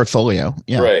diversifies the portfolio.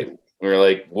 Yeah. Right. We were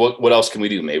like, what else can we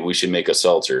do? Maybe we should make a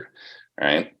seltzer. All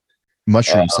right.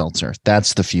 Mushroom seltzer.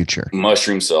 That's the future.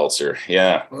 Mushroom seltzer.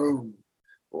 Yeah.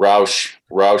 Rausch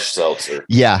seltzer.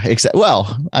 Yeah. Exactly.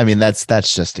 Well, I mean, that's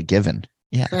just a given.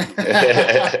 Yeah.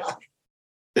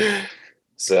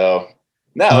 So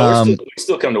no, we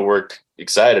still come to work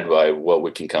excited by what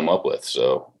we can come up with.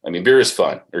 So, I mean, beer is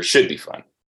fun, or should be fun.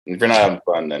 And if you're not having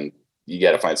fun, then you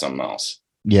got to find something else.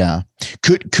 Yeah.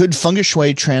 Could feng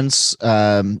shui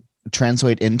translate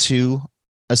into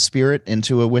a spirit,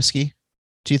 into a whiskey?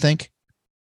 Do you think?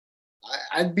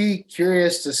 I'd be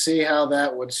curious to see how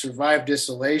that would survive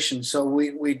distillation. So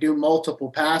we do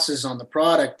multiple passes on the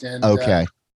product, and okay.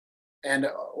 And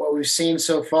what we've seen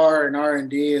so far in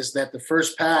R&D is that the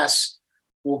first pass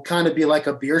will kind of be like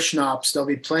a beer schnapps. There'll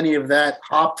be plenty of that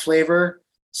hop flavor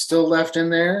still left in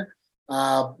there.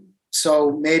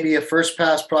 So maybe a first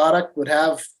pass product would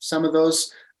have some of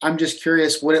those. I'm just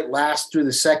curious, would it last through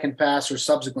the second pass or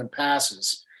subsequent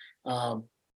passes?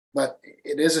 But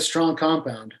it is a strong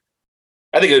compound.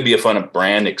 I think it would be a fun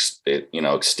brand,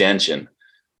 extension.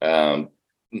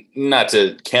 Not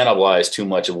to cannibalize too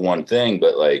much of one thing,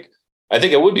 but like, I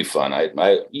think it would be fun.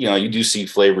 You do see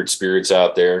flavored spirits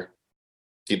out there.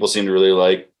 People seem to really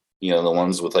like, the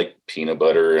ones with like peanut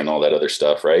butter and all that other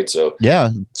stuff, right? So yeah,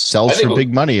 sells for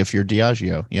big money if you're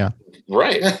Diageo. Yeah,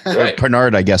 right.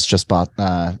 Pernod, I guess, just bought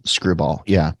Screwball.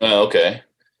 Yeah. Okay.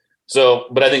 So,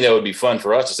 but I think that would be fun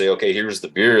for us to say, okay, here's the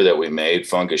beer that we made,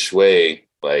 feng shui.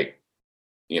 Like,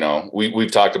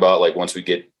 we've talked about, like, once we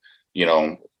get,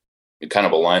 kind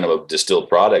of a lineup of distilled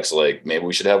products, like maybe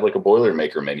we should have like a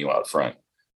Boilermaker menu out front,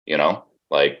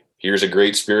 like, here's a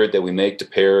great spirit that we make to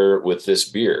pair with this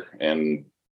beer. And,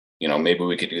 maybe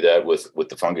we could do that with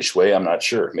the feng shui. I'm not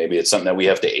sure. Maybe it's something that we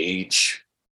have to age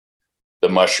the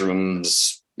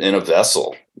mushrooms in a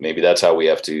vessel. Maybe that's how we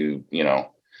have to,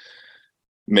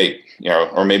 make,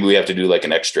 or maybe we have to do like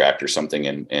an extract or something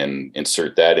and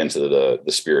insert that into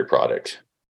the spirit product.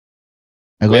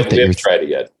 We haven't tried it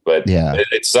yet, but yeah,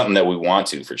 it's something that we want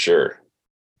to, for sure.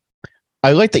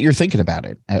 I like that you're thinking about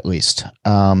it, at least.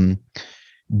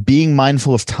 Being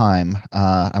mindful of time,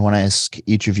 I want to ask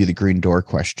each of you the green door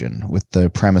question, with the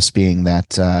premise being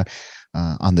that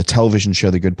on the television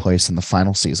show The Good Place in the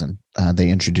final season, they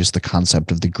introduced the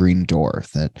concept of the green door,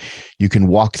 that you can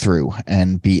walk through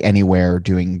and be anywhere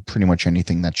doing pretty much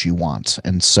anything that you want.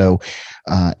 And so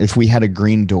if we had a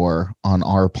green door on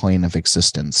our plane of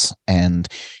existence and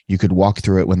you could walk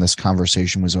through it when this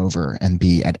conversation was over and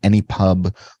be at any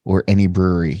pub or any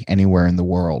brewery anywhere in the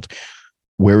world,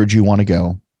 where would you want to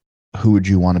go? Who would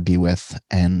you want to be with?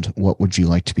 And what would you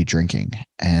like to be drinking?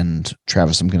 And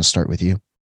Travis, I'm going to start with you.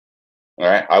 All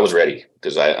right. I was ready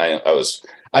because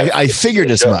I figured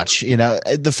as much.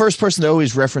 The first person to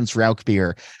always reference Rauch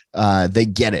beer, they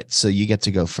get it. So you get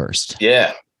to go first.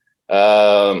 Yeah.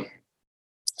 So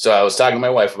I was talking to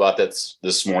my wife about that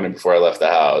this morning before I left the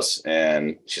house,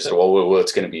 and she said, well,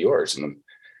 what's going to be yours? And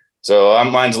So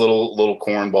mine's a little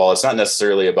cornball. It's not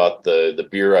necessarily about the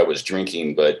beer I was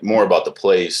drinking, but more about the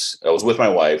place. I was with my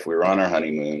wife. We were on our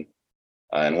honeymoon,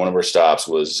 and one of our stops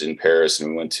was in Paris, and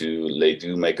we went to Les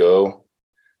Deux Magots,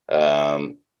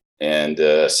 and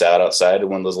sat outside at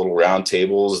one of those little round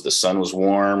tables. The sun was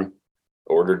warm.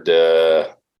 Ordered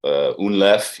un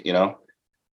lef,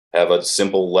 have a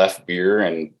simple left beer,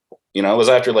 and it was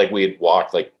after like we had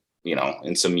walked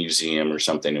in some museum or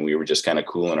something, and we were just kind of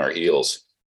cooling our heels.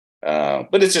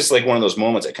 But it's just like one of those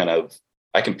moments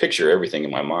I can picture everything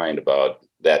in my mind about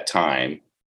that time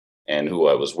and who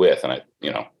I was with. And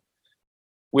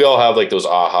we all have like those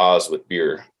ahas with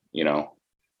beer,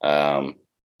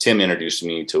 Tim introduced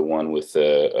me to one with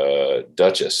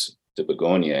Duchess de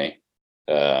Bourgogne.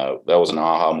 That was an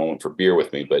aha moment for beer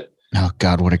with me, but oh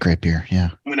God, what a great beer. Yeah.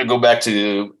 I'm going to go back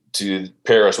to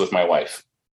Paris with my wife.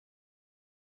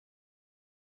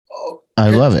 Oh, I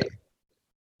love it.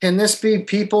 Can this be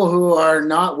people who are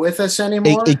not with us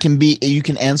anymore? It can be, you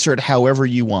can answer it however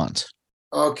you want.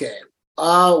 Okay.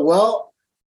 Well,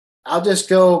 I'll just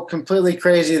go completely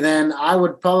crazy then. I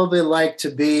would probably like to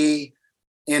be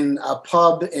in a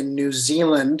pub in New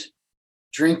Zealand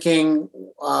drinking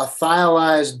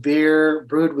thiolized beer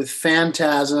brewed with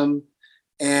Phantasm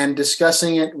and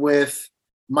discussing it with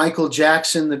Michael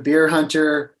Jackson, the beer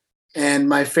hunter, and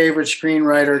my favorite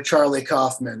screenwriter, Charlie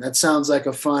Kaufman. That sounds like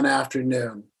a fun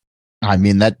afternoon. I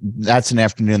mean, that's an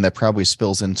afternoon that probably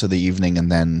spills into the evening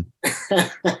and then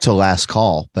to last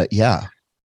call. But yeah.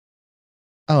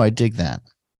 Oh, I dig that.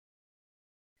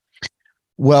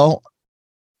 Well,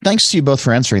 thanks to you both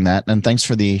for answering that. And thanks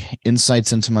for the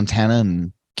insights into Montana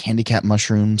and candy cat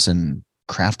mushrooms and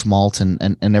craft malt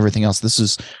and everything else. This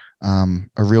is a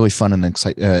really fun and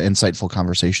insightful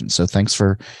conversation. So thanks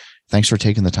for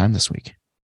taking the time this week.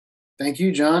 Thank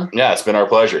you, John. Yeah, it's been our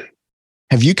pleasure.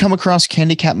 Have you come across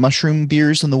candy cat mushroom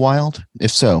beers in the wild?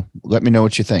 If so, let me know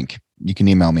what you think. You can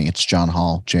email me. It's John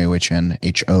Hall,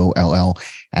 JOHNHOLL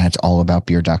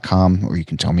 @allaboutbeer.com, or you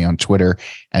can tell me on Twitter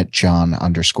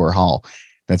 @John_Hall.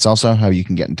 That's also how you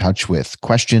can get in touch with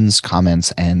questions,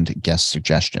 comments, and guest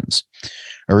suggestions.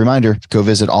 A reminder, go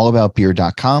visit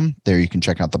allaboutbeer.com. There you can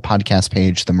check out the podcast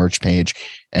page, the merch page,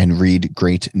 and read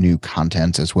great new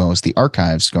content, as well as the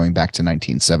archives going back to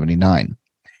 1979.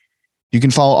 You can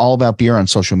follow All About Beer on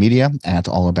social media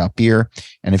 @allaboutbeer.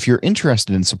 And if you're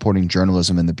interested in supporting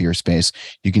journalism in the beer space,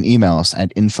 you can email us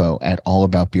at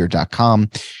info@allaboutbeer.com,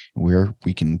 where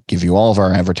we can give you all of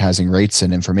our advertising rates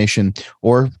and information,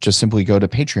 or just simply go to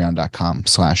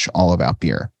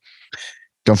patreon.com/allaboutbeer.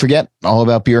 Don't forget, All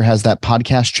About Beer has that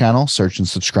podcast channel. Search and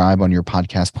subscribe on your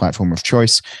podcast platform of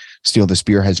choice. Steal This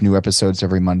Beer has new episodes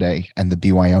every Monday, and the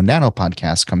BYO Nano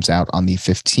podcast comes out on the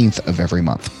 15th of every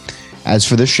month. As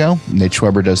for this show, Nate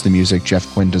Schweber does the music, Jeff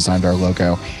Quinn designed our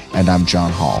logo, and I'm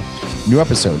John Hall. New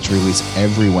episodes release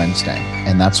every Wednesday,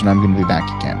 and that's when I'm going to be back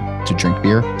again to drink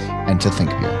beer and to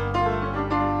think beer.